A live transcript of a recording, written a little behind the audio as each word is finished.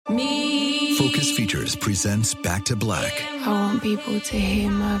Focus Features presents Back to Black. I want people to hear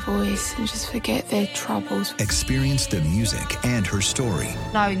my voice and just forget their troubles. Experience the music and her story.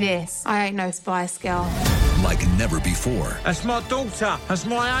 Know this, I ain't no Spice Girl. Like never before. That's my daughter. That's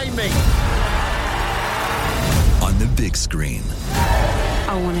my Amy. On the big screen.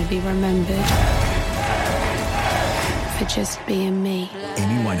 I want to be remembered for just being me.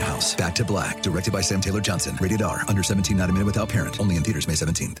 Amy Winehouse, Back to Black, directed by Sam Taylor Johnson. Rated R, under 17, not a minute without parent. Only in theaters May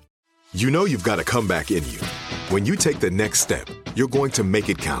 17th. You know you've got a comeback in you. When you take the next step, you're going to make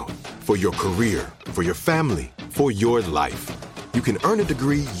it count. For your career, for your family, for your life. You can earn a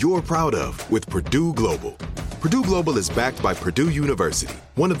degree you're proud of with Purdue Global. Purdue Global is backed by Purdue University,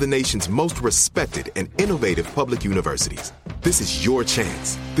 one of the nation's most respected and innovative public universities. This is your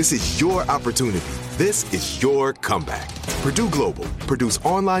chance. This is your opportunity. This is your comeback. Purdue Global, Purdue's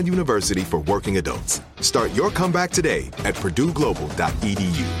online university for working adults. Start your comeback today at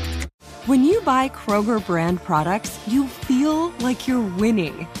purdueglobal.edu. When you buy Kroger brand products, you feel like you're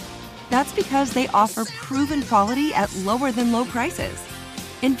winning. That's because they offer proven quality at lower than low prices.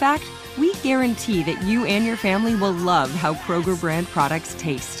 In fact, we guarantee that you and your family will love how Kroger brand products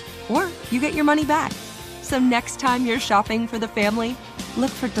taste, or you get your money back. So next time you're shopping for the family,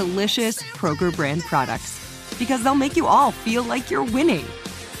 look for delicious Kroger brand products, because they'll make you all feel like you're winning.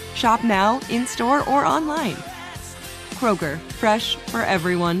 Shop now, in-store, or online. Kroger, fresh for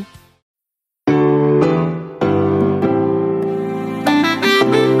everyone.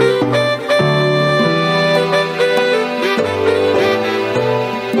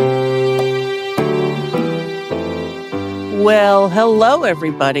 Well, hello,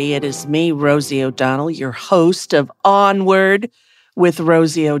 everybody. It is me, Rosie O'Donnell, your host of Onward with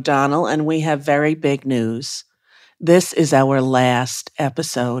Rosie O'Donnell, and we have very big news. This is our last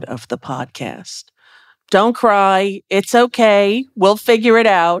episode of the podcast. Don't cry. It's okay. We'll figure it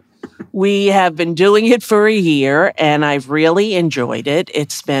out. We have been doing it for a year, and I've really enjoyed it.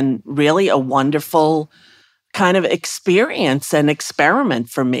 It's been really a wonderful kind of experience and experiment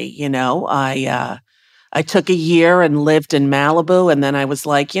for me. You know, I took a year and lived in Malibu, and then I was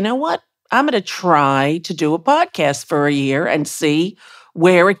like, you know what? I'm going to try to do a podcast for a year and see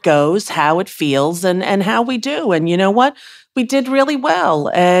where it goes, how it feels, and how we do. And you know what? We did really well.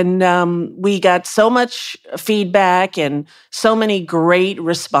 And we got so much feedback and so many great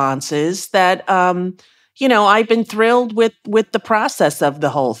responses that, you know, I've been thrilled with the process of the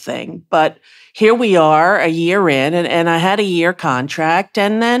whole thing. But here we are a year in, and I had a year contract,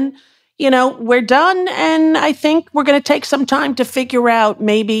 and then you know, we're done, and I think we're going to take some time to figure out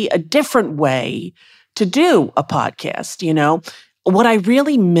maybe a different way to do a podcast, you know. What I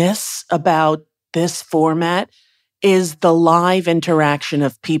really miss about this format is the live interaction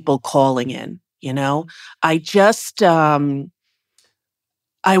of people calling in, you know. I just, I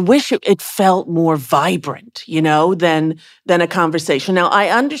wish it felt more vibrant, you know, than a conversation. Now, I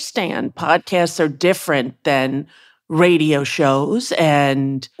understand podcasts are different than radio shows,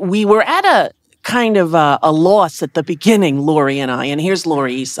 and we were at a kind of a loss at the beginning, Lori and I. And here's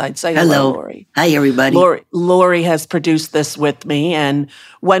Lori Eastside. Say hello, Lori. Hi, everybody. Lori has produced this with me, and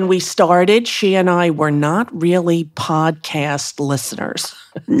when we started, she and I were not really podcast listeners.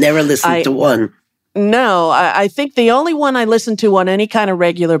 Never listened to one. No, I think the only one I listened to on any kind of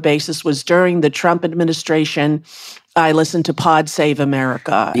regular basis was during the Trump administration. I listened to Pod Save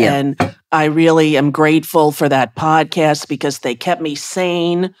America, and I really am grateful for that podcast because they kept me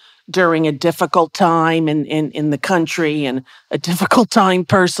sane during a difficult time in the country and a difficult time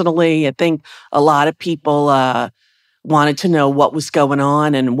personally. I think a lot of people wanted to know what was going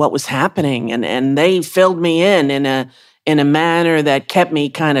on and what was happening, and they filled me in a manner that kept me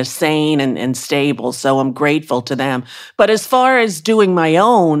kind of sane and stable. So I'm grateful to them. But as far as doing my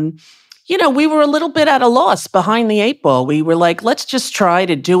own, you know, we were a little bit at a loss behind the eight ball. We were like, let's just try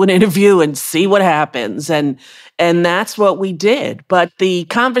to do an interview and see what happens. And that's what we did. But the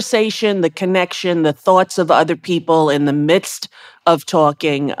conversation, the connection, the thoughts of other people in the midst of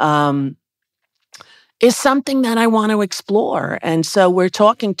talking is something that I want to explore. And so we're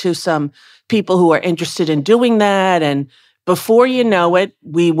talking to some people who are interested in doing that. And before you know it,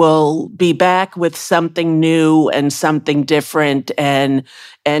 we will be back with something new and something different and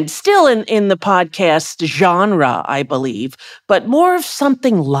still in the podcast genre, I believe, but more of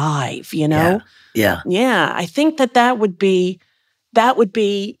something live, you know? Yeah. Yeah. I think that would be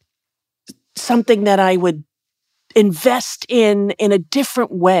something that I would invest in a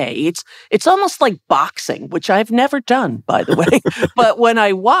different way. It's almost like boxing, which I've never done, by the way. But when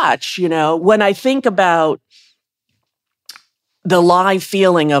I watch, you know, when I think about the live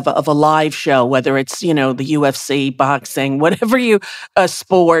feeling of a live show, whether it's, the UFC, boxing, whatever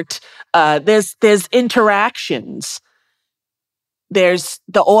sport, there's interactions. There's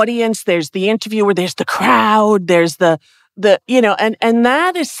the audience, there's the interviewer, there's the crowd, there's and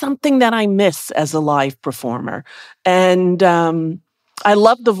that is something that I miss as a live performer. And I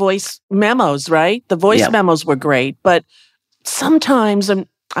love the voice memos, right? The voice memos were great, but sometimes,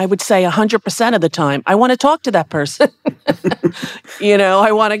 I would say 100% of the time, I want to talk to that person.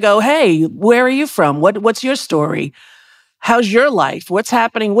 I want to go, hey, where are you from? What's your story? How's your life? What's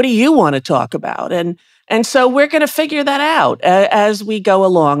happening? What do you want to talk about? And so we're going to figure that out as we go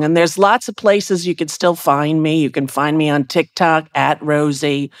along. And there's lots of places you can still find me. You can find me on TikTok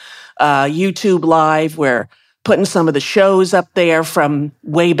 @Rosie, YouTube Live. We're putting some of the shows up there from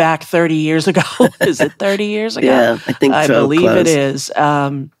way back 30 years ago. Is it 30 years ago? Yeah, I think so. I believe it is.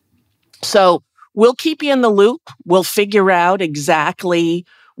 So we'll keep you in the loop. We'll figure out exactly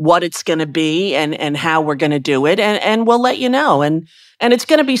what it's going to be and how we're going to do it. And we'll let you know. And it's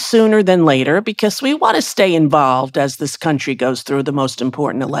going to be sooner than later because we want to stay involved as this country goes through the most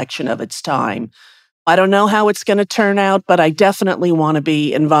important election of its time. I don't know how it's going to turn out, but I definitely want to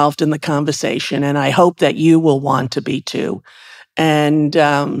be involved in the conversation. And I hope that you will want to be too. And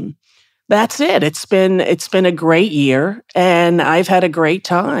that's it. It's been a great year and I've had a great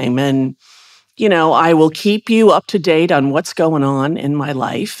time. And I will keep you up to date on what's going on in my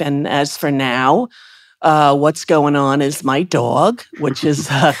life. And as for now, what's going on is my dog, which is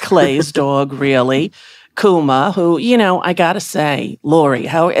Clay's dog, really, Kuma, who, I got to say, Lori,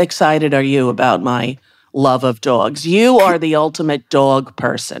 how excited are you about my love of dogs? You are the ultimate dog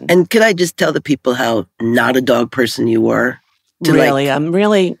person. And could I just tell the people how not a dog person you were? Really,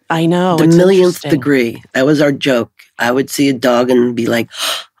 I know. The millionth degree. That was our joke. I would see a dog and be like,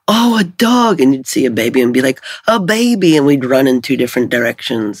 oh, a dog. And you'd see a baby and be like, a baby. And we'd run in two different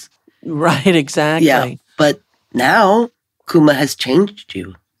directions. Right, exactly. Yeah, but now Kuma has changed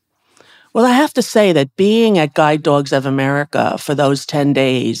you. Well, I have to say that being at Guide Dogs of America for those 10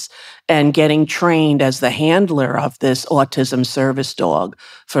 days and getting trained as the handler of this autism service dog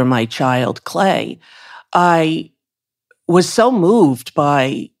for my child, Clay, I was so moved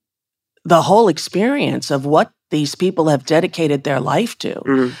by the whole experience of what these people have dedicated their life to.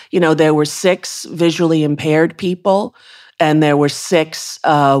 Mm-hmm. There were 6 visually impaired people, and there were 6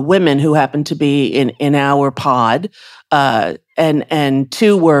 women who happened to be in our pod, and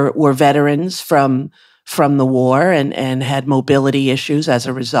 2 were veterans from the war and had mobility issues as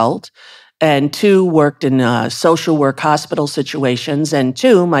a result, and 2 worked in social work hospital situations, and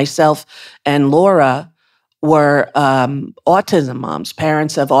 2, myself and Laura, were autism moms,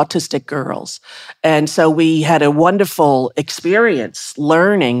 parents of autistic girls. And so we had a wonderful experience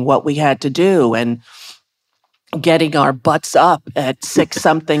learning what we had to do and getting our butts up at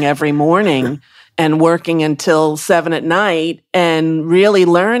 6-something every morning and working until 7 at night and really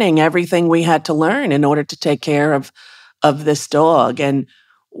learning everything we had to learn in order to take care of this dog. And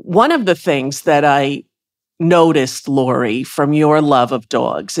one of the things that I noticed, Lori, from your love of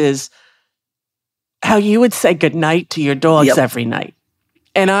dogs is how you would say goodnight to your dogs every night.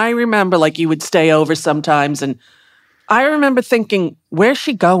 And I remember you would stay over sometimes, and I remember thinking, where's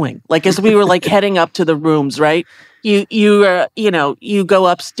she going? As we were heading up to the rooms, right? You go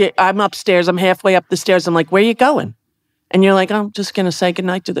upstairs. I'm upstairs. I'm halfway up the stairs. I'm like, where are you going? And you're like, I'm just going to say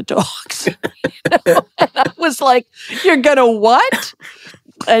goodnight to the dogs. And I was like, you're going to what?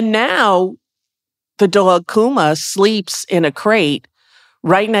 And now the dog Kuma sleeps in a crate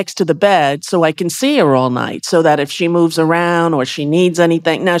right next to the bed so I can see her all night so that if she moves around or she needs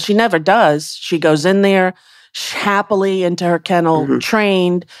anything. Now, she never does. She goes in there happily into her kennel,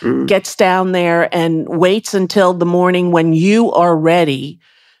 trained, gets down there and waits until the morning when you are ready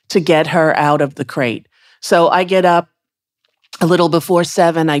to get her out of the crate. So I get up a little before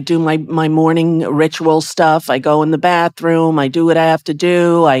 7. I do my morning ritual stuff. I go in the bathroom. I do what I have to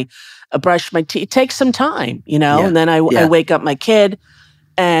do. I brush my teeth. It takes some time, and then I wake up my kid.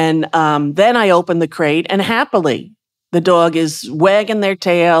 And then I open the crate and happily the dog is wagging their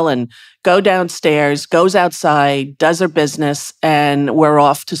tail and go downstairs, goes outside, does her business, and we're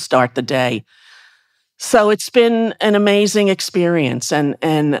off to start the day. So it's been an amazing experience.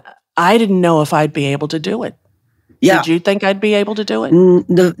 And I didn't know if I'd be able to do it. Yeah. Did you think I'd be able to do it?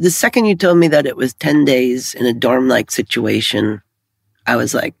 The second you told me that it was 10 days in a dorm-like situation, I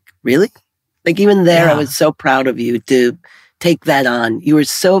was like, really? Even there, I was so proud of you to take that on. You were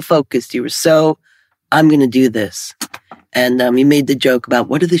so focused. You were so, I'm going to do this. And you made the joke about,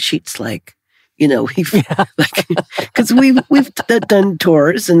 what are the sheets like? because we've done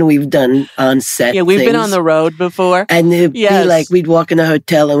tours and we've done on set. Yeah, we've been things. on the road before. And it'd be like, we'd walk in a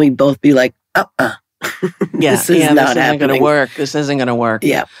hotel and we'd both be like, this isn't going to work. This isn't going to work.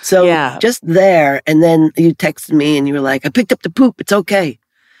 Yeah. So just there. And then you texted me and you were like, I picked up the poop. It's okay.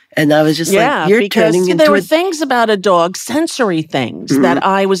 And I was just like, you're turning into there were things about a dog, sensory things that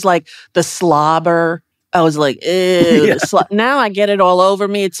I was like, the slobber. I was like, ew. Now I get it all over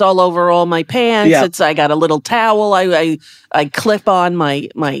me. It's all over all my pants. I got a little towel. I clip on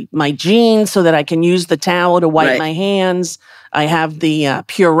my jeans so that I can use the towel to wipe my hands. I have the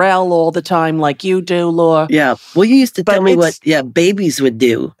Purell all the time like you do, Laura. Yeah. Well, you used to tell me what babies would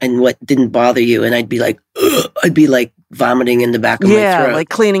do and what didn't bother you. And I'd be like, ugh. I'd be like vomiting in the back of my throat. Yeah, like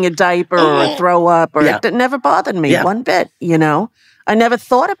cleaning a diaper or a throw up. It never bothered me one bit, I never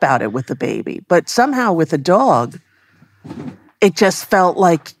thought about it with the baby. But somehow with a dog, it just felt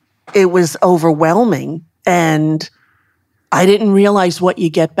like it was overwhelming. And I didn't realize what you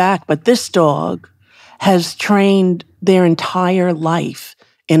get back. But this dog has trained their entire life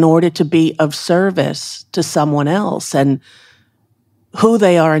in order to be of service to someone else. And who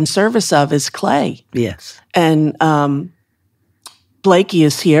they are in service of is Clay. Yes. And Blakey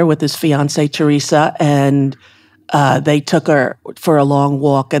is here with his fiancée, Teresa, and they took her for a long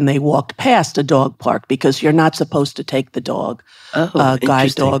walk, and they walked past a dog park because you're not supposed to take the dog,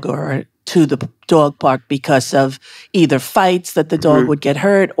 guide dog, or to the dog park because of either fights that the dog would get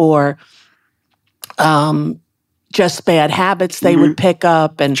hurt or just bad habits they would pick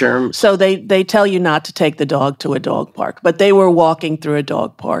up. And germs. So they tell you not to take the dog to a dog park. But they were walking through a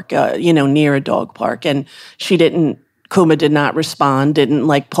dog park, near a dog park, and Kuma did not respond, didn't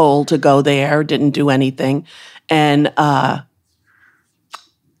pull to go there, didn't do anything. And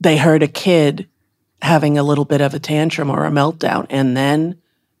they heard a kid having a little bit of a tantrum or a meltdown. And then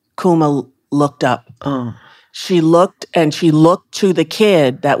Kuma looked up. Oh. She looked to the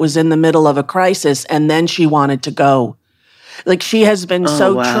kid that was in the middle of a crisis, and then she wanted to go. She has been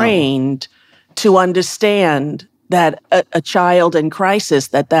trained to understand that a child in crisis,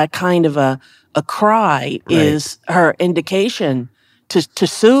 that kind of a cry is her indication to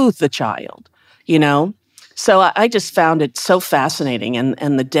soothe the child, So I just found it so fascinating,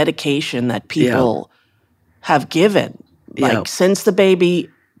 and the dedication that people have given. Since the baby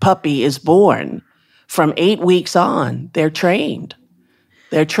puppy is born, from 8 weeks on, they're trained.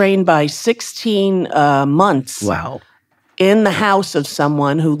 They're trained by 16 months in the house of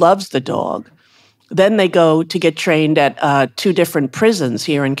someone who loves the dog. Then they go to get trained at 2 different prisons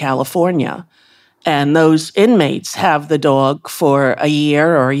here in California. And those inmates have the dog for a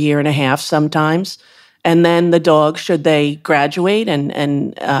year or a year and a half sometimes. And then the dog, should they graduate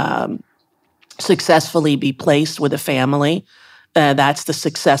and successfully be placed with a family, that's the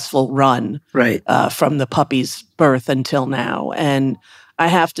successful run from the puppy's birth until now. And I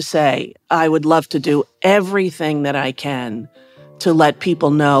have to say, I would love to do everything that I can to let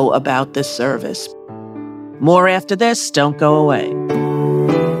people know about this service. More after this. Don't go away.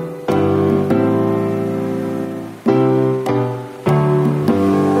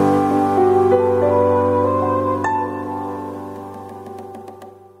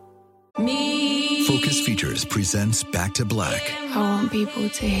 Presents Back to Black. I want people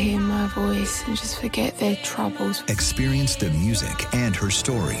to hear my voice and just forget their troubles. Experience the music and her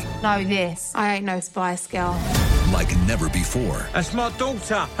story. Know this. I ain't no Spice Girl. Like never before. That's my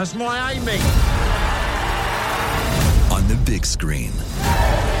daughter. That's my Amy. On the big screen.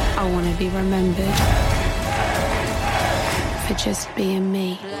 I want to be remembered for just being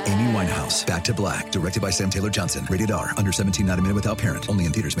me. Amy Winehouse, Back to Black. Directed by Sam Taylor Johnson. Rated R. Under 17, not a minute without parent. Only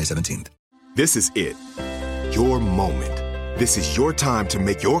in theaters May 17th. This is it. Your moment. This is your time to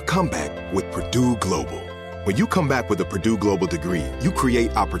make your comeback with Purdue Global. When you come back with a Purdue Global degree, you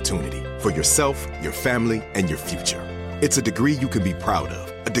create opportunity for yourself, your family, and your future. It's a degree you can be proud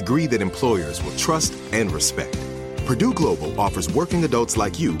of, a degree that employers will trust and respect. Purdue Global offers working adults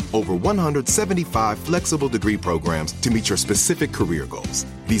like you over 175 flexible degree programs to meet your specific career goals.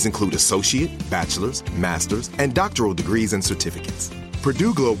 These include associate, bachelor's, master's, and doctoral degrees and certificates.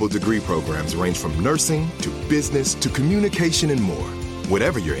 Purdue Global degree programs range from nursing to business to communication and more.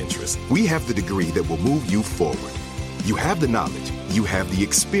 Whatever your interest, we have the degree that will move you forward. You have the knowledge, you have the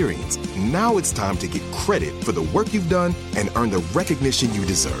experience. Now it's time to get credit for the work you've done and earn the recognition you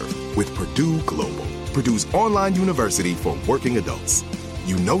deserve with Purdue Global, Purdue's online university for working adults.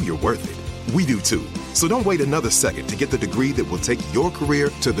 You know you're worth it. We do too. So don't wait another second to get the degree that will take your career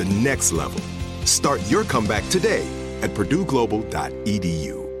to the next level. Start your comeback today at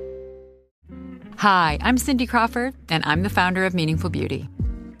purdueglobal.edu. Hi, I'm Cindy Crawford, and I'm the founder of Meaningful Beauty.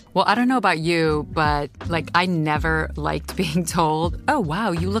 Well, I don't know about you, but I never liked being told, oh,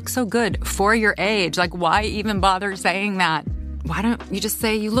 wow, you look so good for your age. Why even bother saying that? Why don't you just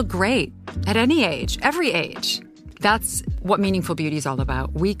say you look great at any age, every age? That's what Meaningful Beauty is all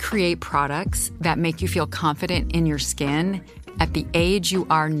about. We create products that make you feel confident in your skin at the age you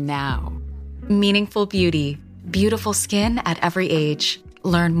are now. Meaningful Beauty. Beautiful skin at every age.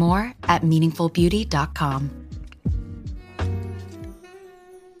 Learn more at meaningfulbeauty.com.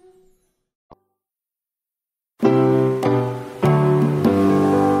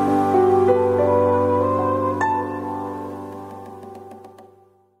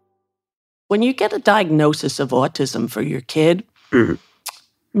 When you get a diagnosis of autism for your kid,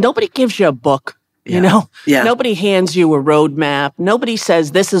 nobody gives you a book, you know? Yeah. Nobody hands you a roadmap. Nobody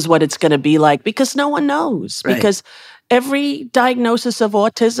says this is what it's going to be like because no one knows. Right. Because every diagnosis of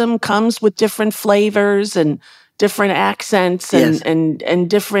autism comes with different flavors and different accents and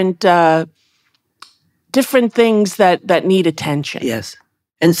different different things that need attention. Yes.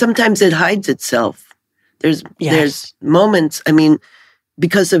 And sometimes it hides itself. There's moments,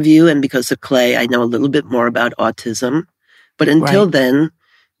 because of you and because of Clay, I know a little bit more about autism. But until then,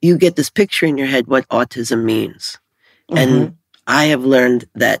 you get this picture in your head what autism means. And I have learned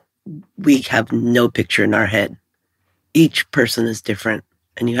that we have no picture in our head. Each person is different.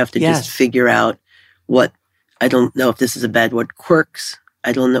 And you have to just figure out what, I don't know if this is a bad word, quirks.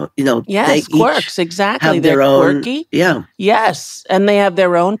 I don't know, Yes, they quirks, exactly. have They're their own, quirky. Yeah. Yes, and they have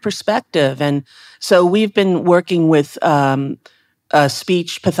their own perspective. And so we've been working with a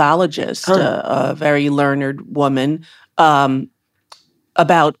speech pathologist, a very learned woman,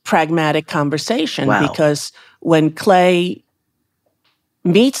 about pragmatic conversation. Wow. Because when Clay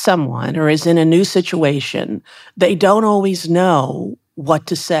meets someone or is in a new situation, they don't always know what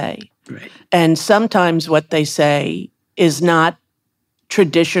to say. Right. And sometimes what they say is not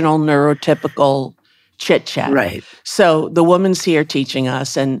traditional neurotypical chit-chat. Right. So the woman's here teaching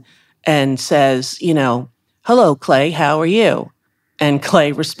us and says, hello, Clay, how are you? And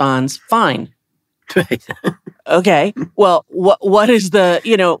Clay responds, fine. Right. Okay. Well, what is the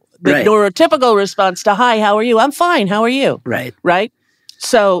neurotypical response to hi, how are you? I'm fine. How are you? Right. Right.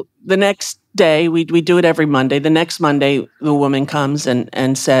 So the next day, we do it every Monday. The next Monday, the woman comes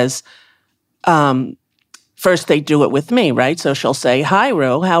and says, first they do it with me, right? So she'll say, hi,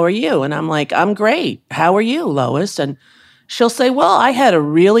 Ro, how are you? And I'm like, I'm great. How are you, Lois? And she'll say, well, I had a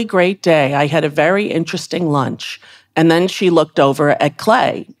really great day. I had a very interesting lunch. And then she looked over at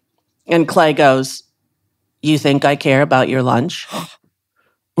Clay, and Clay goes, you think I care about your lunch?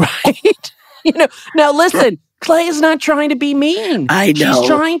 Right? Now listen, Clay is not trying to be mean. I know. She's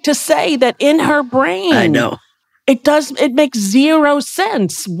trying to say that in her brain, I know. It makes zero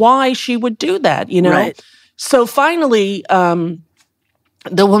sense why she would do that, Right. So finally, the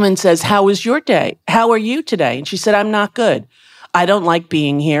woman says, how was your day? How are you today? And she said, I'm not good. I don't like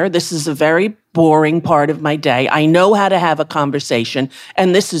being here. This is a very boring part of my day. I know how to have a conversation,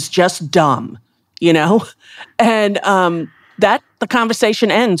 and this is just dumb, And the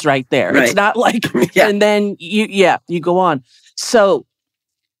conversation ends right there. Right. It's not like, Yeah. and then you go on. So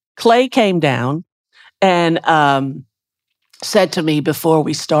Clay came down and said to me before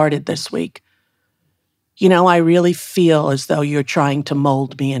we started this week, I really feel as though you're trying to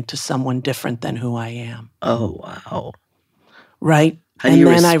mold me into someone different than who I am. Oh, wow. Right? How do you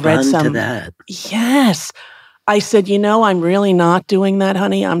respond to that? Yes. I said, I'm really not doing that,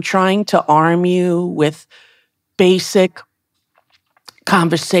 honey. I'm trying to arm you with basic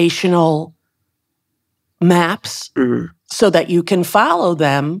conversational maps so that you can follow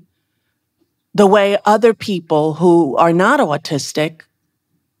them the way other people who are not autistic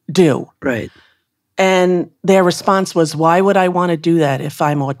do. Right. And their response was, why would I want to do that if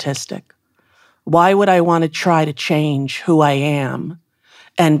I'm autistic? Why would I want to try to change who I am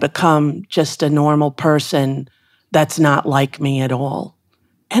and become just a normal person that's not like me at all?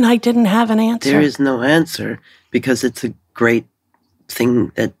 And I didn't have an answer. There is no answer because it's a great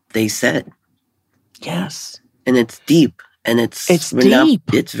thing that they said. Yes. And it's deep. And it's deep.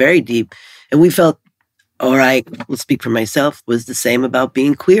 It's very deep. And we felt, or I will speak for myself, was the same about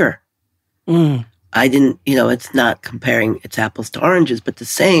being queer. I didn't, it's not comparing it's apples to oranges, but the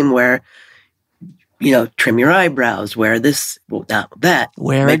same where, trim your eyebrows, wear this, well, not that.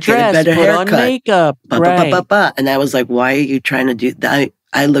 Wear a dress, put on makeup. Right. And I was like, why are you trying to do that?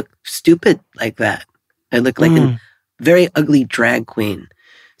 I look stupid like that. I look like a very ugly drag queen.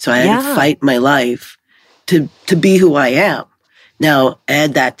 So I had to fight my life to be who I am. Now,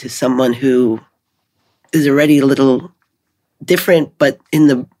 add that to someone who is already a little different, but in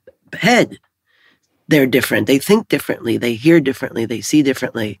the head, they're different. They think differently. They hear differently. They see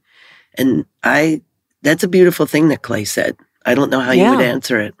differently. And that's a beautiful thing that Clay said. I don't know how you would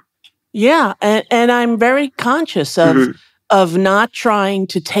answer it. Yeah. And I'm very conscious of not trying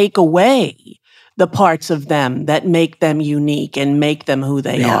to take away the parts of them that make them unique and make them who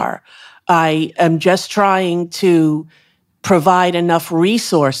they are. I am just trying to provide enough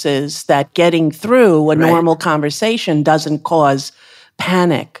resources that getting through a normal conversation doesn't cause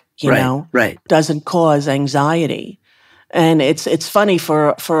panic, you know, doesn't cause anxiety. And it's funny,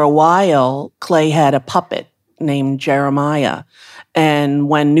 for a while, Clay had a puppet named Jeremiah. And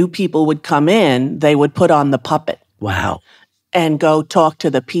when new people would come in, they would put on the puppet. Wow. And go talk to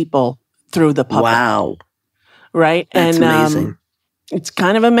the people through the puppet. Wow. Right? That's amazing. It's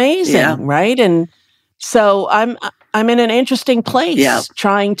kind of amazing, right? And so I'm in an interesting place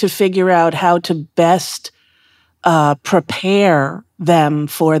trying to figure out how to best prepare them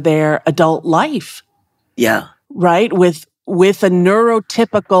for their adult life. Yeah. Right? With a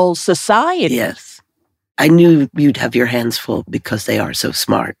neurotypical society. Yes. I knew you'd have your hands full because they are so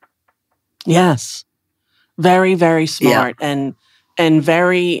smart. Yes. Very, very smart and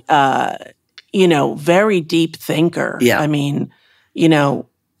very, very deep thinker. Yeah. I mean,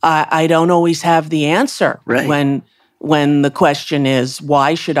 I don't always have the answer when the question is,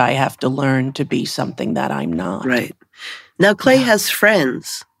 why should I have to learn to be something that I'm not? Right. Now, Clay has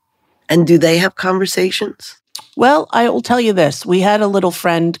friends. And do they have conversations? Well, I will tell you this. We had a little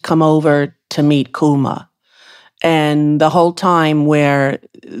friend come over to meet Kuma. And the whole time where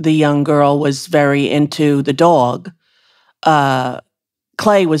the young girl was very into the dog,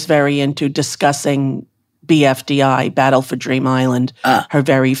 Clay was very into discussing BFDI, Battle for Dream Island, her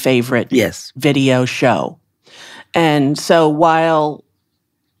very favorite video show. And so while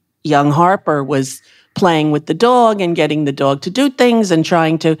young Harper was playing with the dog and getting the dog to do things and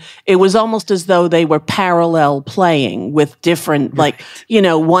it was almost as though they were parallel playing with different,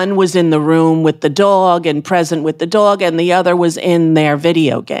 one was in the room with the dog and present with the dog, and the other was in their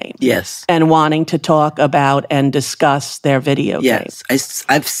video game. Yes. And wanting to talk about and discuss their video game. Yes.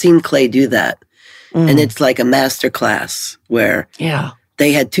 I've seen Clay do that. And it's like a master class where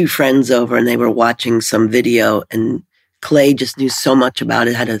they had two friends over and they were watching some video, and Clay just knew so much about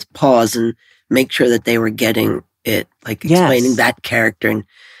it, had to pause and make sure that they were getting it, like explaining that character. And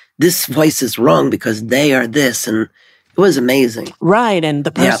this voice is wrong because they are this. And it was amazing. Right. And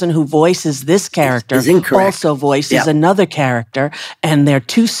the person who voices this character also voices another character. And they're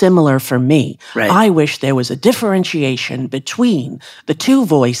too similar for me. Right. I wish there was a differentiation between the two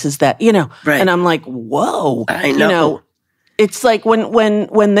voices that, and I'm like, whoa. I know. It's like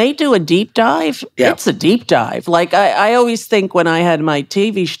when they do a deep dive, it's a deep dive. Like I always think when I had my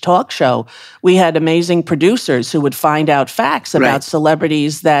TV talk show, we had amazing producers who would find out facts about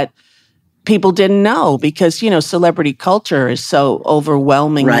celebrities that people didn't know because, celebrity culture is so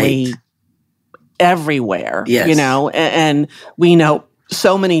overwhelmingly everywhere, and we know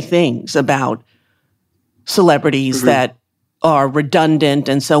so many things about celebrities that are redundant.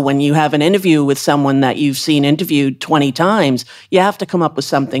 And so when you have an interview with someone that you've seen interviewed 20 times, you have to come up with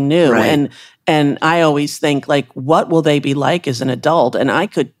something new. Right. And I always think, what will they be like as an adult? And I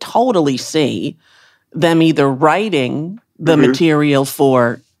could totally see them either writing the material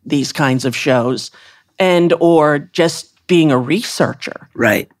for these kinds of shows or just being a researcher.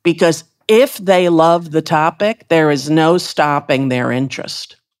 Right. Because if they love the topic, there is no stopping their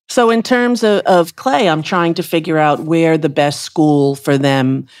interest. So in terms of Clay, I'm trying to figure out where the best school for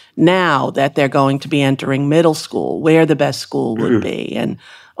them now that they're going to be entering middle school, where the best school would be. And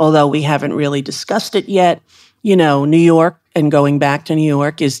although we haven't really discussed it yet, New York and going back to New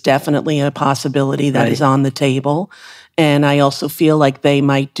York is definitely a possibility that is on the table. And I also feel like they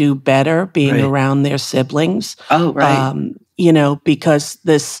might do better being around their siblings. Oh, right. Because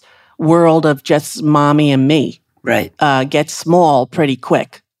this world of just mommy and me gets small pretty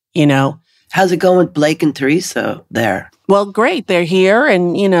quick. How's it going with Blake and Teresa there? Well, great. They're here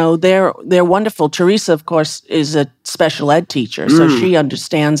and, they're wonderful. Teresa, of course, is a special ed teacher, so she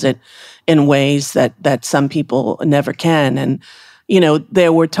understands it in ways that some people never can. And,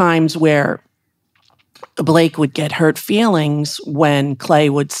 there were times where Blake would get hurt feelings when Clay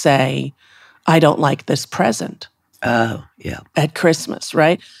would say, I don't like this present. Oh, yeah. At Christmas,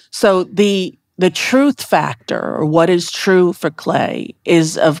 right? So the truth factor, or what is true for Clay,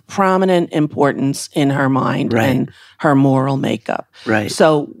 is of prominent importance in her mind and her moral makeup. Right.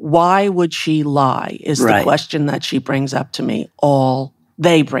 So why would she lie is the question that she brings up to me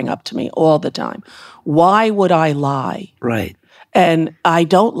they bring up to me all the time. Why would I lie? Right. And I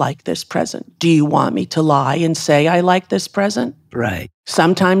don't like this present. Do you want me to lie and say I like this present? Right.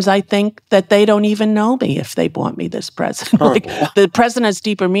 sometimes I think that they don't even know me if they bought me this present. Like the present has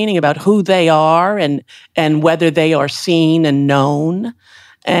deeper meaning about who they are and whether they are seen and known.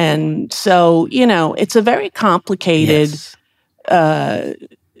 And so, it's a very complicated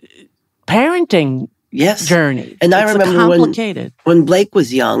parenting journey. And I remember when Blake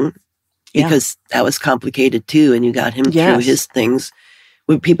was young, because that was complicated too, and you got him through his things,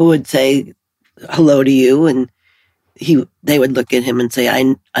 when people would say hello to you, and they would look at him and say,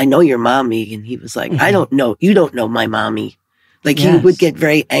 I know your mommy. And he was like, I don't know. You don't know my mommy. Like he would get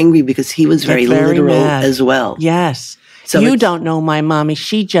very angry because he was very literal as well. Yes. So you don't know my mommy.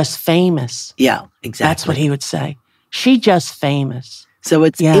 She just famous. Yeah, exactly. That's what he would say. She just famous. So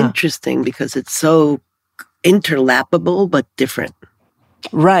it's interesting because it's so interlappable but different.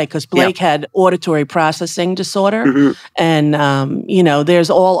 Right, because Blake had auditory processing disorder, and there's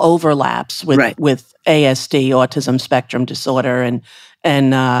all overlaps with ASD, autism spectrum disorder,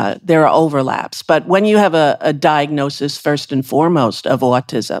 and there are overlaps. But when you have a diagnosis, first and foremost, of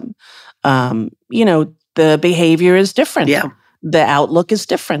autism, the behavior is different. Yeah. The outlook is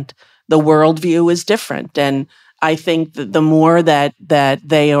different. The worldview is different, and I think that the more that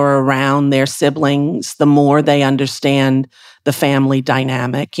they are around their siblings, the more they understand the family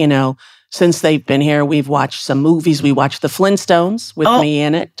dynamic. Since they've been here, we've watched some movies. We watched The Flintstones with me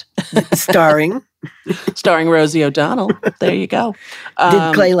in it. Starring Rosie O'Donnell. There you go.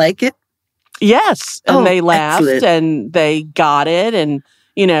 Did Clay like it? Yes. And they laughed excellent. And they got it. And,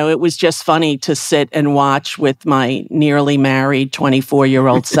 it was just funny to sit and watch with my nearly married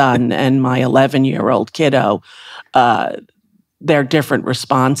 24-year-old son and my 11-year-old kiddo, their different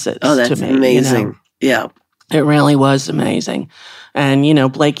responses to me. Oh, that's amazing. Yeah. It really was amazing. And,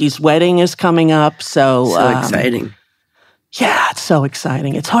 Blakey's wedding is coming up. So exciting. Yeah, it's so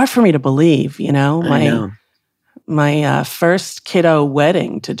exciting. It's hard for me to believe, I know. My first kiddo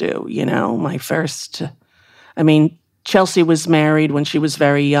wedding to do, my first, Chelsea was married when she was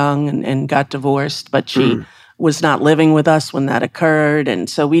very young and got divorced, but she was not living with us when that occurred. And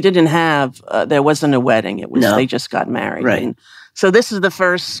so we didn't have, there wasn't a wedding. It was, they just got married. Right. And so this is the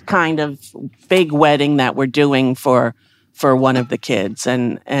first kind of big wedding that we're doing for one of the kids.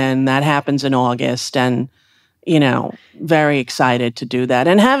 And that happens in August. And, very excited to do that.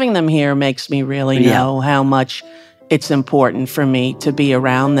 And having them here makes me really know how much it's important for me to be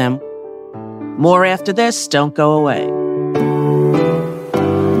around them. More after this. Don't go away.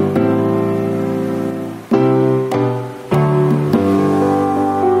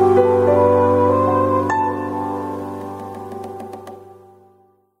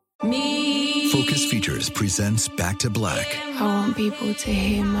 Focus Features presents Back to Black. I want people to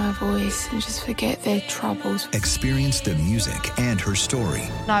hear my voice and just forget their troubles. Experience the music and her story.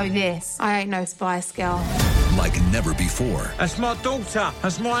 Know this, I ain't no Spice Girl. Like never before. That's my daughter.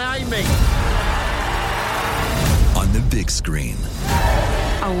 That's my Amy. On the big screen.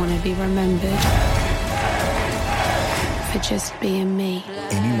 I want to be remembered for just being me.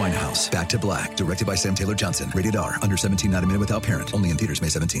 Amy Winehouse, Back to Black, directed by Sam Taylor Johnson. Rated R, under 17, not a minute without parent. Only in theaters May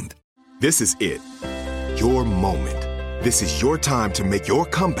 17th. This is it. Your moment. This is your time to make your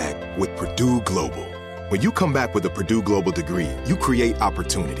comeback with Purdue Global. When you come back with a Purdue Global degree, you create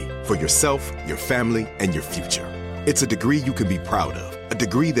opportunity for yourself, your family, and your future. It's a degree you can be proud of, a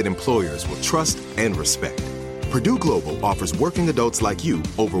degree that employers will trust and respect. Purdue Global offers working adults like you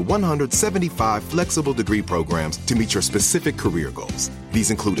over 175 flexible degree programs to meet your specific career goals.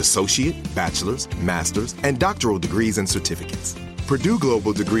 These include associate, bachelor's, master's, and doctoral degrees and certificates. Purdue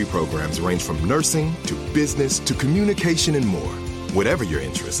Global degree programs range from nursing to business to communication and more. Whatever your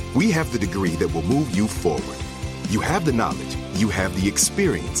interest, we have the degree that will move you forward. You have the knowledge, you have the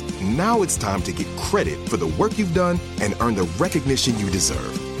experience. Now it's time to get credit for the work you've done and earn the recognition you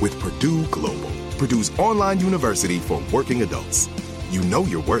deserve with Purdue Global, Purdue's online university for working adults. You know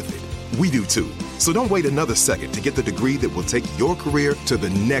you're worth it. We do too. So don't wait another second to get the degree that will take your career to the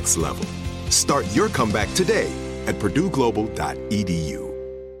next level. Start your comeback today at purdueglobal.edu.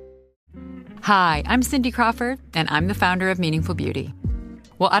 Hi, I'm Cindy Crawford, and I'm the founder of Meaningful Beauty.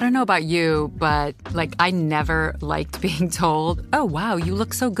 Well, I don't know about you, but I never liked being told, oh, wow, you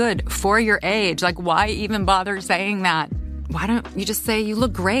look so good for your age. Why even bother saying that? Why don't you just say you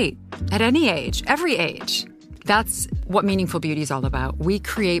look great at any age, every age? That's what Meaningful Beauty is all about. We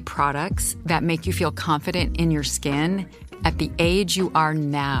create products that make you feel confident in your skin at the age you are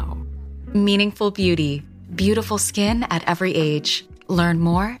now. Meaningful Beauty. Beautiful skin at every age. Learn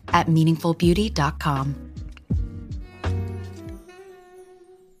more at meaningfulbeauty.com.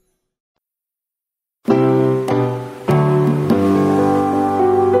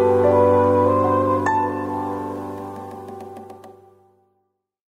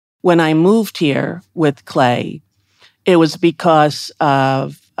 when I moved here with Clay, it was because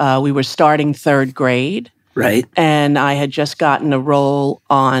of we were starting third grade. Right. And I had just gotten a role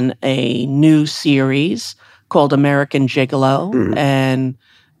on a new series called American Gigolo. Mm. And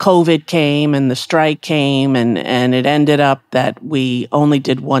COVID came and the strike came, and it ended up that we only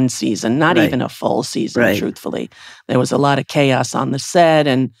did one season, not even a full season, truthfully. There was a lot of chaos on the set,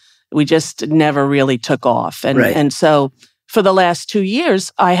 and we just never really took off. And so for the last 2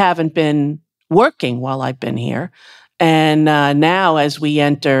 years, I haven't been working while I've been here. And now as we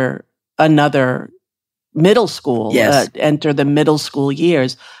enter another middle school, enter the middle school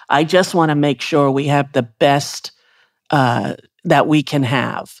years, I just want to make sure we have the best that we can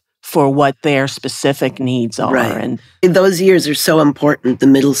have for what their specific needs are. Right. And those years are so important, the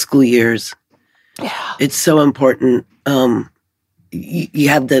middle school years. Yeah. It's so important. You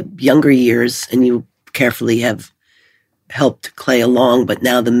have the younger years, and you carefully have helped Clay along, but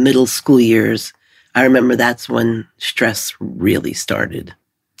now the middle school years, I remember that's when stress really started.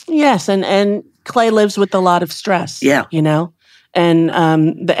 Yes, and Clay lives with a lot of stress. Yeah. You know? And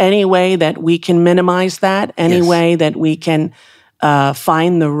any way that we can minimize that, any way that we can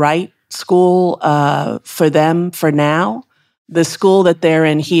find the right school for them for now. The school that they're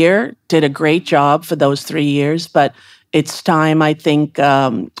in here did a great job for those 3 years, but it's time, I think,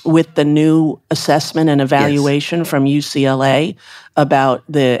 with the new assessment and evaluation from UCLA about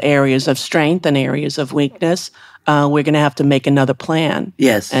the areas of strength and areas of weakness, we're going to have to make another plan.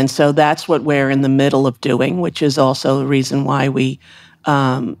 Yes. And so that's what we're in the middle of doing, which is also the reason why we,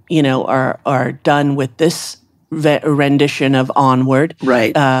 are done with this rendition of Onward.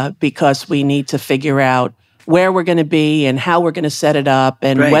 Right. Because we need to figure out where we're going to be and how we're going to set it up,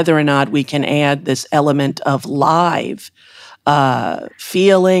 and whether or not we can add this element of live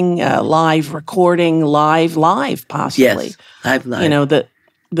feeling, live recording, live possibly. Yes, live. You know,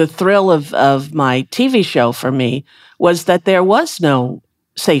 the thrill of my TV show for me was that there was no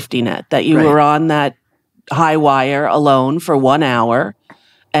safety net, that you were on that high wire alone for 1 hour,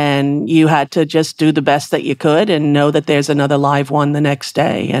 and you had to just do the best that you could and know that there's another live one the next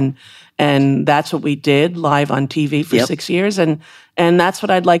day. And that's what we did live on TV for 6 years. And that's what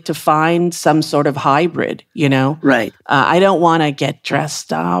I'd like to find, some sort of hybrid, you know? Right. I don't want to get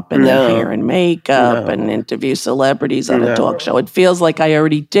dressed up and in hair and makeup and interview celebrities on a talk show. It feels like I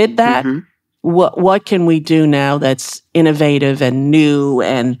already did that. Mm-hmm. What can we do now that's innovative and new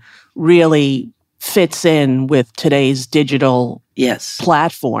and really fits in with today's digital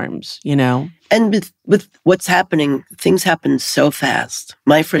platforms, you know? And with what's happening, things happen so fast.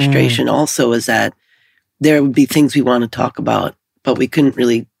 My frustration also is that there would be things we want to talk about, but we couldn't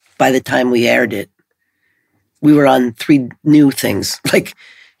really, by the time we aired it, we were on 3 new things. I keep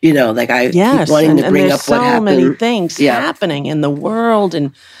wanting to bring up what happened. So many things happening in the world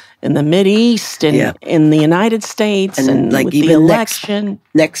and in the Mideast and in the United States and with the election.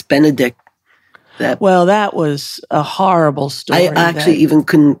 Next Benedict. That was a horrible story. I actually even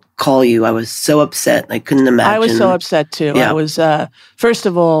couldn't call you. I was so upset. I couldn't imagine. I was so upset too. Yeah. I was, first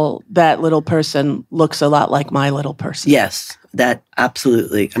of all, that little person looks a lot like my little person. Yes, that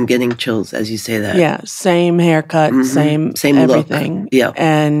absolutely. I'm getting chills as you say that. Yeah, same haircut, same everything. Look. Yeah.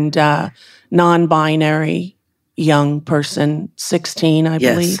 And non-binary young person, 16, I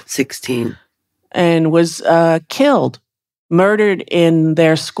believe. Yes, 16. And was killed, murdered in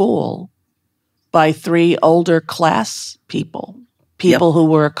their school by 3 older class people who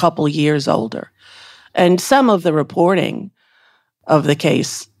were a couple years older. And some of the reporting of the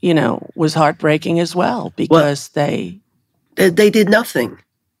case, was heartbreaking as well, because they did nothing.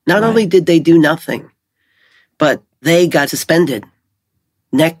 Not only did they do nothing, but they got suspended.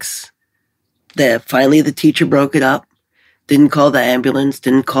 Next, finally the teacher broke it up, didn't call the ambulance,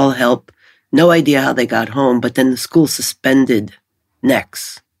 didn't call help, no idea how they got home, but then the school suspended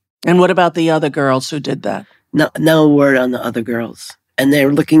next. And what about the other girls who did that? No word on the other girls. And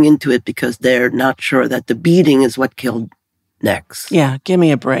they're looking into it because they're not sure that the beating is what killed Nex. Yeah, give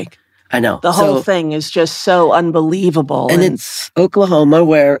me a break. I know. The whole thing is just so unbelievable. And it's Oklahoma,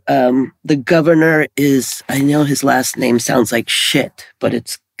 where the governor is, I know his last name sounds like shit, but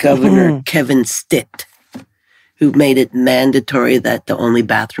it's Governor Kevin Stitt, who made it mandatory that the only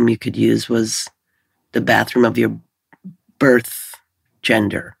bathroom you could use was the bathroom of your birth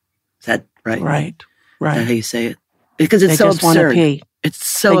gender. Is that right? Right. Is that how you say it? Because it's so absurd. They just want to pee. It's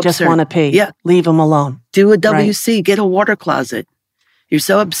so absurd. They just want to pee. Yeah. Leave them alone. Do a WC. Get a water closet. You're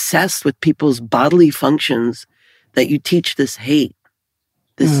so obsessed with people's bodily functions that you teach this hate.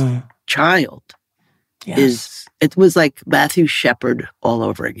 This child it was like Matthew Shepard all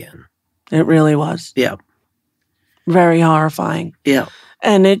over again. It really was. Yeah. Very horrifying. Yeah.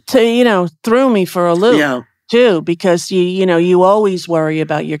 And it, threw me for a loop too, because you always worry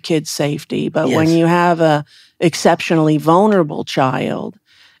about your kid's safety. But when you have a exceptionally vulnerable child,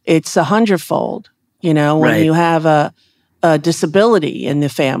 it's 100-fold. When you have a disability in the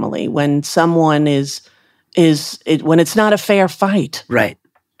family, when someone when it's not a fair fight. Right.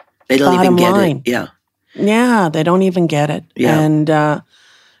 They don't even get it. Yeah. Yeah, they don't even get it. Yeah. And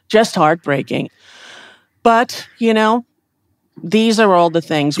just heartbreaking. But, these are all the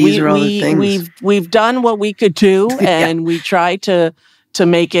things. We've done what we could do, and we try to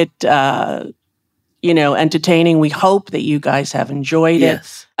make it entertaining. We hope that you guys have enjoyed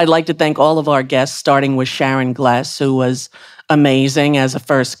it. I'd like to thank all of our guests, starting with Sharon Gless, who was amazing as a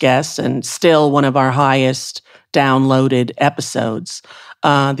first guest and still one of our highest downloaded episodes.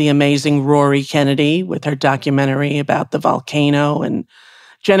 The amazing Rory Kennedy with her documentary about the volcano, and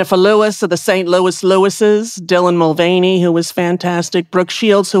Jennifer Lewis of the St. Louis Lewises, Dylan Mulvaney, who was fantastic, Brooke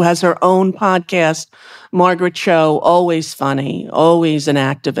Shields, who has her own podcast, Margaret Cho, always funny, always an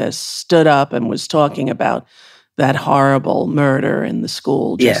activist, stood up and was talking about that horrible murder in the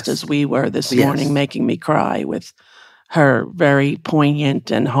school, just as we were this morning, making me cry with her very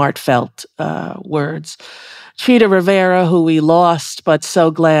poignant and heartfelt words. Chita Rivera, who we lost, but so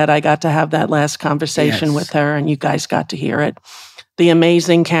glad I got to have that last conversation with her, and you guys got to hear it. The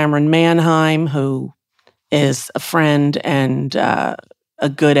amazing Cameron Manheim, who is a friend and a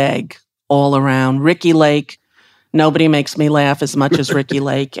good egg all around. Ricky Lake. Nobody makes me laugh as much as Ricky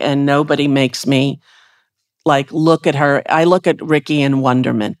Lake, and nobody makes me look at her. I look at Ricky in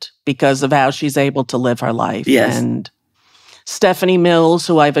wonderment because of how she's able to live her life. Yes. And Stephanie Mills,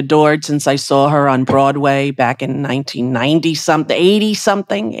 who I've adored since I saw her on Broadway back in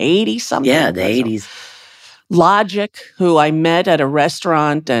 1990-something, 80-something. Yeah, the 80s. Logic, who I met at a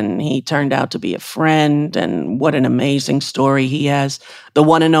restaurant, and he turned out to be a friend, and what an amazing story he has. The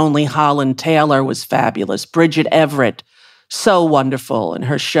one and only Holland Taylor was fabulous. Bridget Everett, so wonderful, and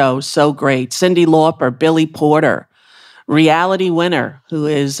her show, so great. Cyndi Lauper, Billy Porter, reality winner, who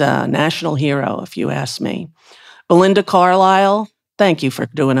is a national hero, if you ask me. Belinda Carlisle, thank you for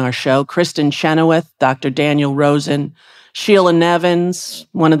doing our show. Kristen Chenoweth, Dr. Daniel Rosen, Sheila Nevins,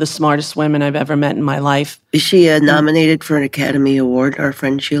 one of the smartest women I've ever met in my life. Is she nominated for an Academy Award, our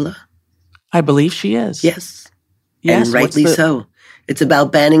friend Sheila? I believe she is. Yes. And rightly so. It's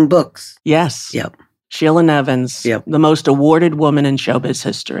about banning books. Yes. Yep. Sheila Nevins, the most awarded woman in showbiz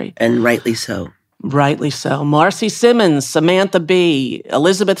history. And rightly so. Rightly so. Marcy Simmons, Samantha Bee,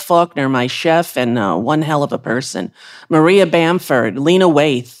 Elizabeth Faulkner, my chef, and one hell of a person. Maria Bamford, Lena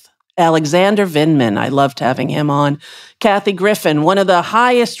Waithe, Alexander Vindman, I loved having him on. Kathy Griffin, one of the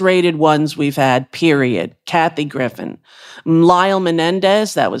highest rated ones we've had, period. Kathy Griffin. Lyle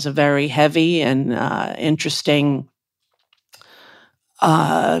Menendez, that was a very heavy and interesting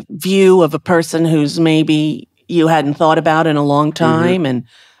view of a person who's maybe you hadn't thought about in a long time, and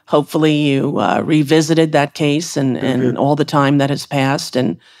hopefully you revisited that case and all the time that has passed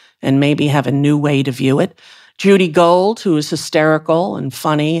and maybe have a new way to view it. Judy Gold, who is hysterical and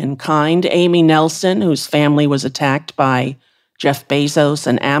funny and kind. Amy Nelson, whose family was attacked by Jeff Bezos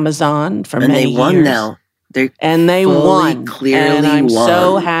and Amazon for many years. And they won now. They won. Clearly and I'm won.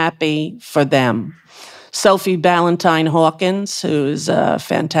 so happy for them. Sophie Ballantyne Hawkins, who's a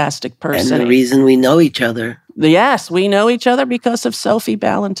fantastic person. And the reason we know each other. Yes, we know each other because of Sophie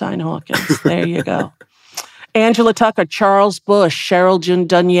Ballantyne Hawkins. There you go. Angela Tucker, Charles Bush, Cheryl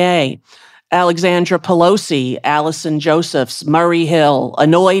Dunier, Alexandra Pelosi, Allison Josephs, Murray Hill,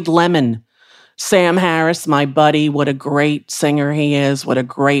 Annoyed Lemon, Sam Harris, my buddy. What a great singer he is. What a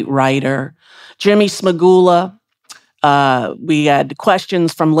great writer. Jimmy Smagula. We had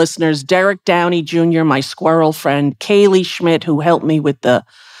questions from listeners. Derek Downey Jr., my squirrel friend. Kaylee Schmidt, who helped me with the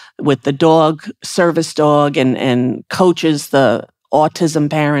dog, service dog, and coaches the autism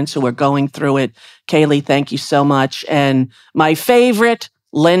parents who are going through it. Kaylee, thank you so much. And my favorite,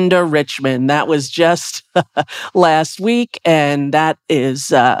 Linda Richmond. That was just last week, and that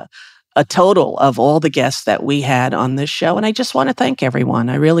is a total of all the guests that we had on this show. And I just want to thank everyone.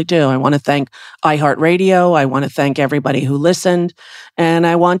 I really do. I want to thank iHeartRadio. I want to thank everybody who listened. And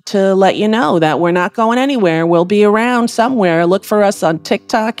I want to let you know that we're not going anywhere. We'll be around somewhere. Look for us on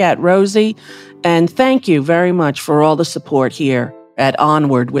TikTok at Rosie. And thank you very much for all the support here at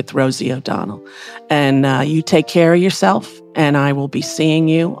Onward with Rosie O'Donnell. And you take care of yourself, and I will be seeing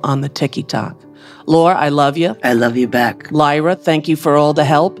you on the TikTok. Laura, I love you. I love you back. Lyra, thank you for all the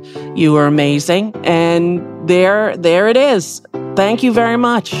help. You were amazing. And there it is. Thank you very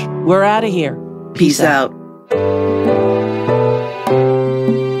much. We're out of here. Peace out.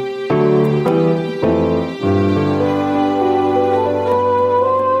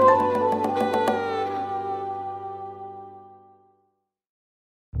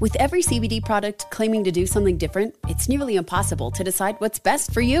 With every CBD product claiming to do something different, it's nearly impossible to decide what's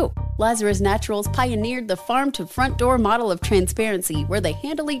best for you. Lazarus Naturals pioneered the farm-to-front-door model of transparency, where they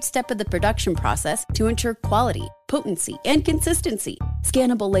handle each step of the production process to ensure quality, potency, and consistency.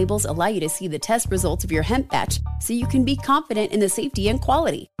 Scannable labels allow you to see the test results of your hemp batch, so you can be confident in the safety and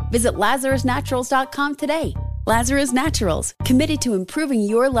quality. Visit LazarusNaturals.com today. Lazarus Naturals, committed to improving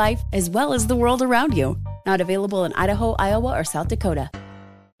your life as well as the world around you. Not available in Idaho, Iowa, or South Dakota.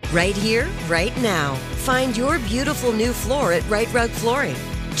 Right here, right now. Find your beautiful new floor at Right Rug Flooring.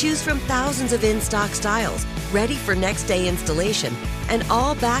 Choose from thousands of in-stock styles, ready for next day installation, and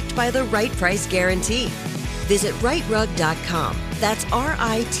all backed by the right price guarantee. Visit rightrug.com. That's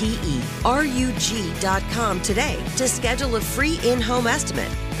RITERUG.com today to schedule a free in-home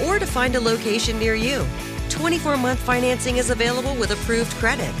estimate or to find a location near you. 24-month financing is available with approved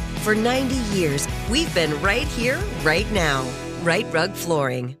credit. For 90 years, we've been right here, right now. Right Rug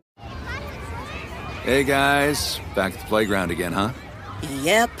Flooring. Hey guys, back at the playground again, huh?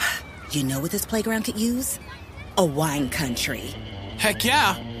 Yep. You know what this playground could use? A wine country. Heck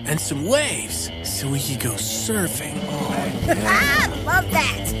yeah, and some waves so we could go surfing. Oh, yeah. Love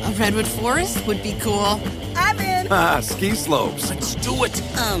that. A redwood forest would be cool. I'm in. Ski slopes. Let's do it.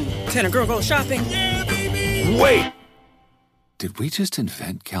 Can a girl go shopping? Yeah, baby. Wait. Did we just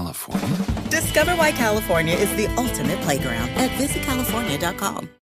invent California? Discover why California is the ultimate playground at visitcalifornia.com.